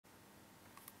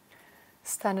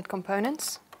standard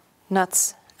components,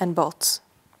 nuts and bolts.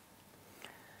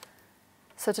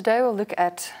 So today we'll look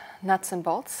at nuts and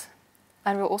bolts,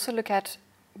 and we'll also look at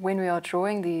when we are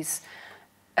drawing these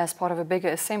as part of a bigger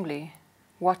assembly,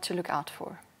 what to look out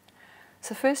for.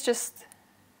 So first just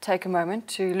take a moment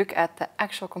to look at the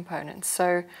actual components.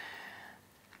 So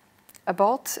a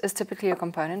bolt is typically a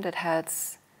component that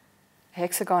has a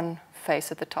hexagon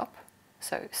face at the top,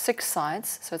 so 6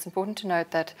 sides. So it's important to note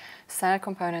that standard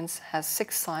components has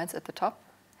 6 sides at the top,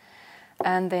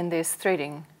 and then there's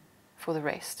threading for the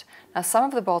rest. Now some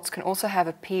of the bolts can also have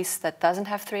a piece that doesn't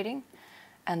have threading,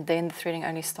 and then the threading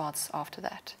only starts after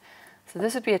that. So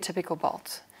this would be a typical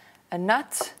bolt. A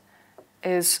nut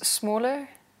is smaller,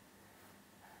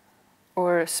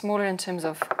 or smaller in terms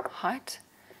of height,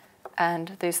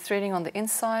 and there's threading on the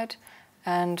inside,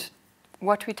 and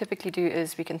what we typically do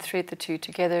is we can thread the two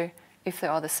together if they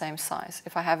are the same size.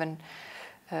 If I have an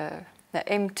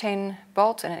M10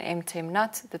 bolt and an M10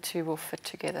 nut, the two will fit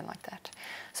together like that.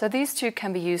 So these two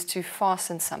can be used to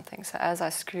fasten something. So as I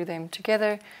screw them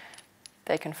together,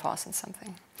 they can fasten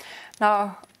something.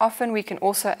 Now, often we can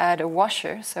also add a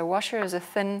washer. So a washer is a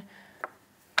thin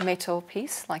metal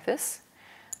piece like this.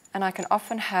 And I can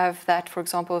often have that, for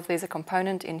example, if there's a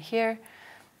component in here,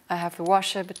 I have the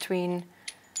washer between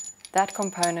that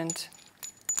component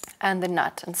and the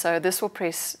nut. And so this will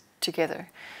press together.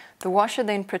 The washer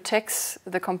then protects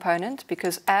the component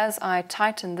because as I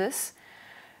tighten this,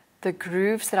 the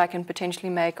grooves that I can potentially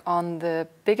make on the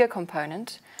bigger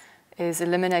component is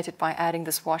eliminated by adding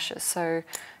this washer. So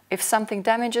if something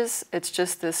damages, it's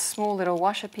just this small little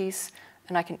washer piece,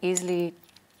 and I can easily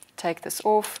take this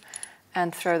off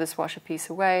and throw this washer piece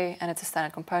away, and it's a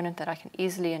standard component that I can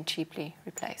easily and cheaply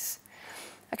replace.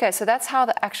 Okay, so that's how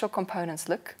the actual components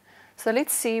look. So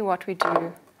let's see what we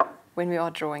do when we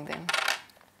are drawing them.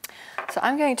 So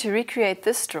I'm going to recreate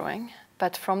this drawing,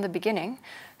 but from the beginning,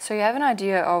 so you have an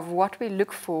idea of what we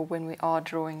look for when we are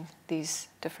drawing these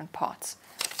different parts.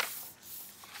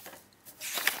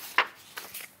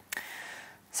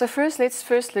 So let's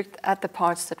first look at the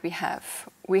parts that we have.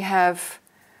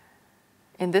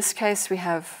 In this case, we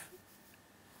have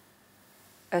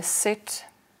a set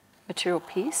material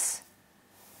piece.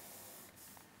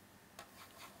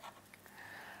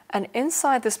 And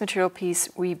inside this material piece,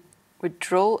 we would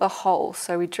drill a hole.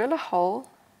 So we drill a hole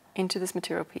into this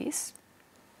material piece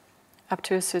up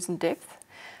to a certain depth.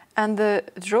 And the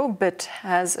drill bit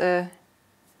has a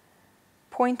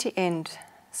pointy end,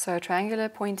 so a triangular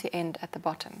pointy end at the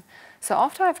bottom. So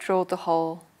after I've drilled the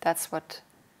hole, that's what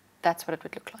it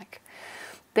would look like.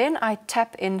 Then I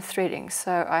tap in threading.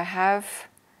 So I have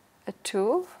a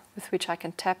tool with which I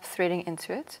can tap threading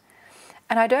into it.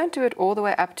 And I don't do it all the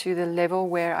way up to the level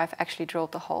where I've actually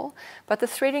drilled the hole, but the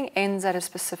threading ends at a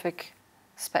specific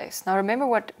space. Now remember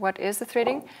what is the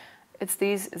threading? It's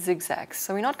these zigzags.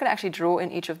 So we're not going to actually draw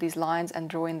in each of these lines and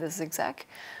draw in the zigzag.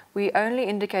 We only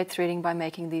indicate threading by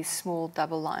making these small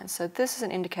double lines. So this is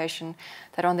an indication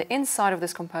that on the inside of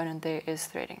this component there is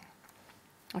threading.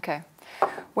 Okay.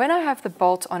 When I have the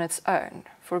bolt on its own,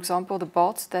 for example, the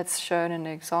bolt that's shown in the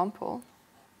example,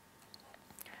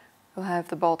 we'll have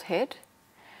the bolt head.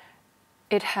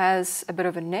 It has a bit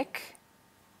of a neck,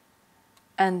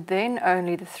 and then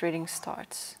only the threading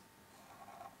starts.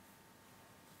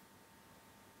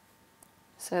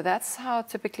 So that's how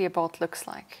typically a bolt looks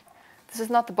like. This is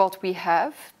not the bolt we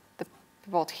have, the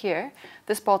bolt here.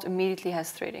 This bolt immediately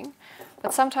has threading,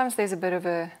 but sometimes there's a bit of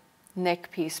a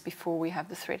neck piece before we have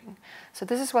the threading. So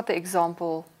this is what the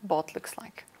example bolt looks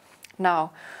like.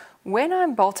 Now, when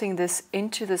I'm bolting this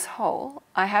into this hole,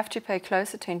 I have to pay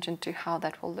close attention to how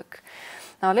that will look.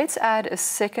 Now let's add a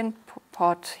second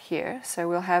part here. So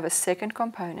we'll have a second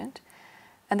component.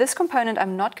 And this component,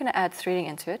 I'm not going to add threading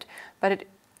into it, but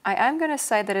I am going to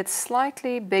say that it's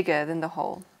slightly bigger than the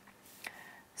hole.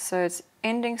 So it's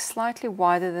ending slightly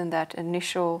wider than that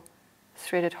initial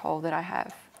threaded hole that I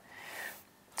have.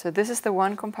 So this is the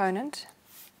one component.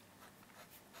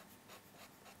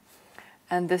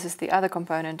 And this is the other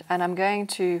component, and I'm going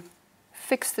to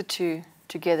fix the two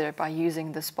together by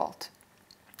using this bolt.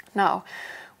 Now,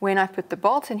 when I put the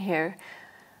bolt in here,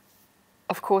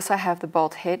 of course I have the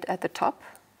bolt head at the top,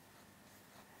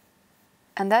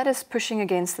 and that is pushing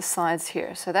against the sides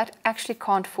here, so that actually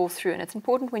can't fall through. And it's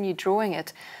important when you're drawing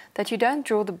it that you don't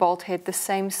draw the bolt head the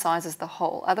same size as the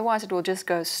hole, otherwise it will just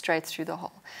go straight through the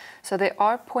hole. So there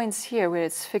are points here where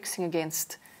it's fixing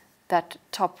against that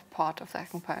top part of that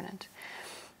component.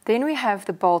 Then we have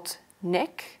the bolt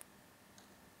neck.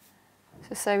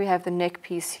 So say we have the neck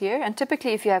piece here, and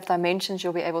typically if you have dimensions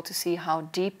you'll be able to see how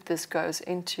deep this goes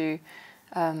into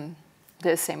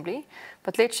the assembly.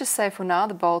 But let's just say for now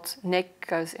the bolt neck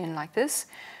goes in like this.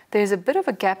 There's a bit of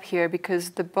a gap here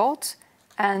because the bolt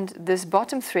and this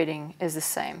bottom threading is the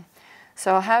same.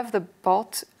 So I'll have the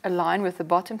bolt align with the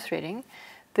bottom threading.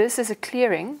 This is a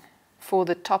clearing for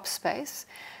the top space.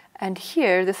 And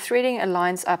here the threading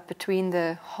aligns up between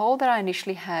the hole that I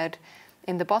initially had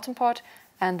in the bottom part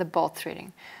and the bolt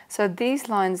threading. So these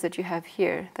lines that you have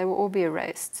here, they will all be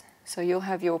erased. So you'll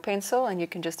have your pencil and you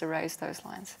can just erase those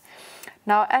lines.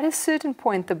 Now at a certain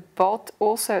point the bolt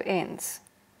also ends.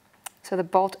 So the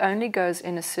bolt only goes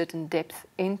in a certain depth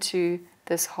into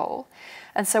this hole.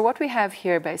 And so what we have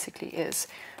here basically is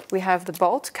we have the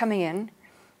bolt coming in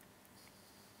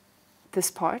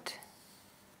this part,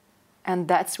 and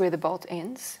that's where the bolt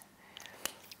ends.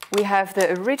 We have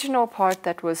the original part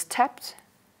that was tapped,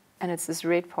 and it's this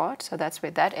red part, so that's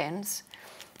where that ends.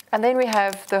 And then we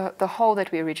have the hole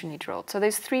that we originally drilled. So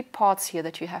there's 3 parts here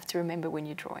that you have to remember when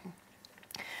you're drawing.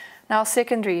 Now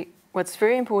secondary, what's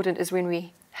very important is when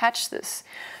we hatch this,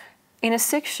 in a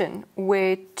section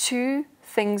where 2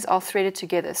 things are threaded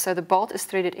together, so the bolt is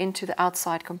threaded into the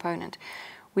outside component,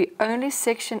 we only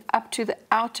section up to the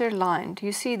outer line. Do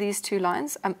you see these 2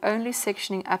 lines? I'm only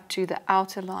sectioning up to the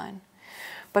outer line.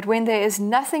 But when there is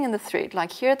nothing in the thread,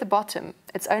 like here at the bottom,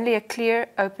 it's only a clear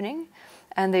opening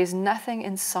and there's nothing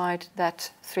inside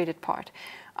that threaded part,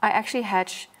 I actually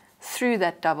hatch through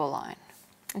that double line.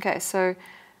 Okay, so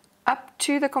up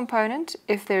to the component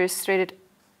if there is threaded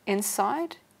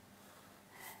inside,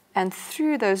 and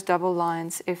through those double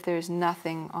lines if there is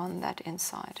nothing on that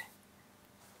inside.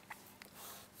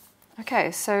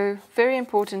 Okay, so very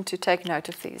important to take note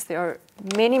of these. There are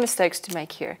many mistakes to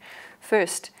make here.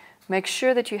 First, make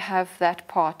sure that you have that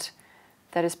part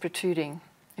that is protruding.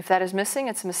 If that is missing,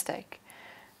 it's a mistake.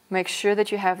 Make sure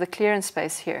that you have the clearance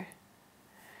space here.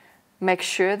 Make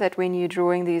sure that when you're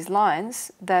drawing these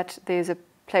lines that there's a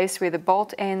place where the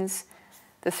bolt ends,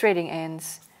 the threading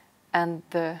ends, and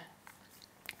the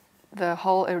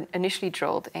hole initially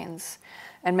drilled ends.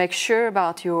 And make sure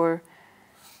about your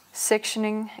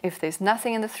sectioning. If there's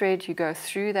nothing in the thread, you go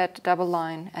through that double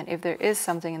line, and if there is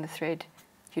something in the thread,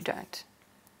 you don't.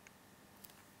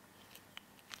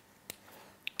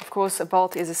 Of course, a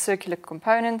bolt is a circular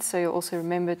component, so you'll also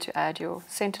remember to add your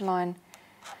center line,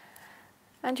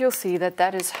 and you'll see that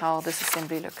that is how this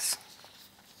assembly looks.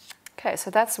 Okay,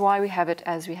 so that's why we have it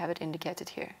as we have it indicated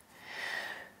here.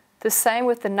 The same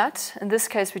with the nut. In this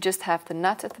case, we just have the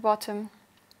nut at the bottom.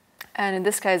 And in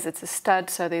this case, it's a stud,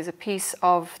 so there's a piece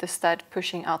of the stud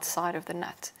pushing outside of the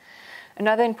nut.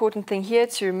 Another important thing here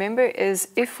to remember is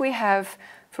if we have,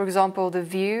 for example, the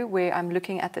view where I'm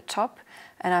looking at the top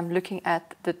and I'm looking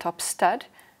at the top stud,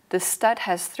 the stud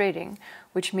has threading,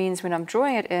 which means when I'm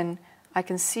drawing it in, I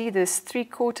can see this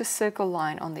 3/4 circle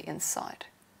line on the inside.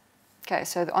 Okay,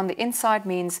 so on the inside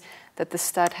means that the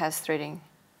stud has threading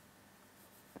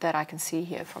that I can see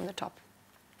here from the top.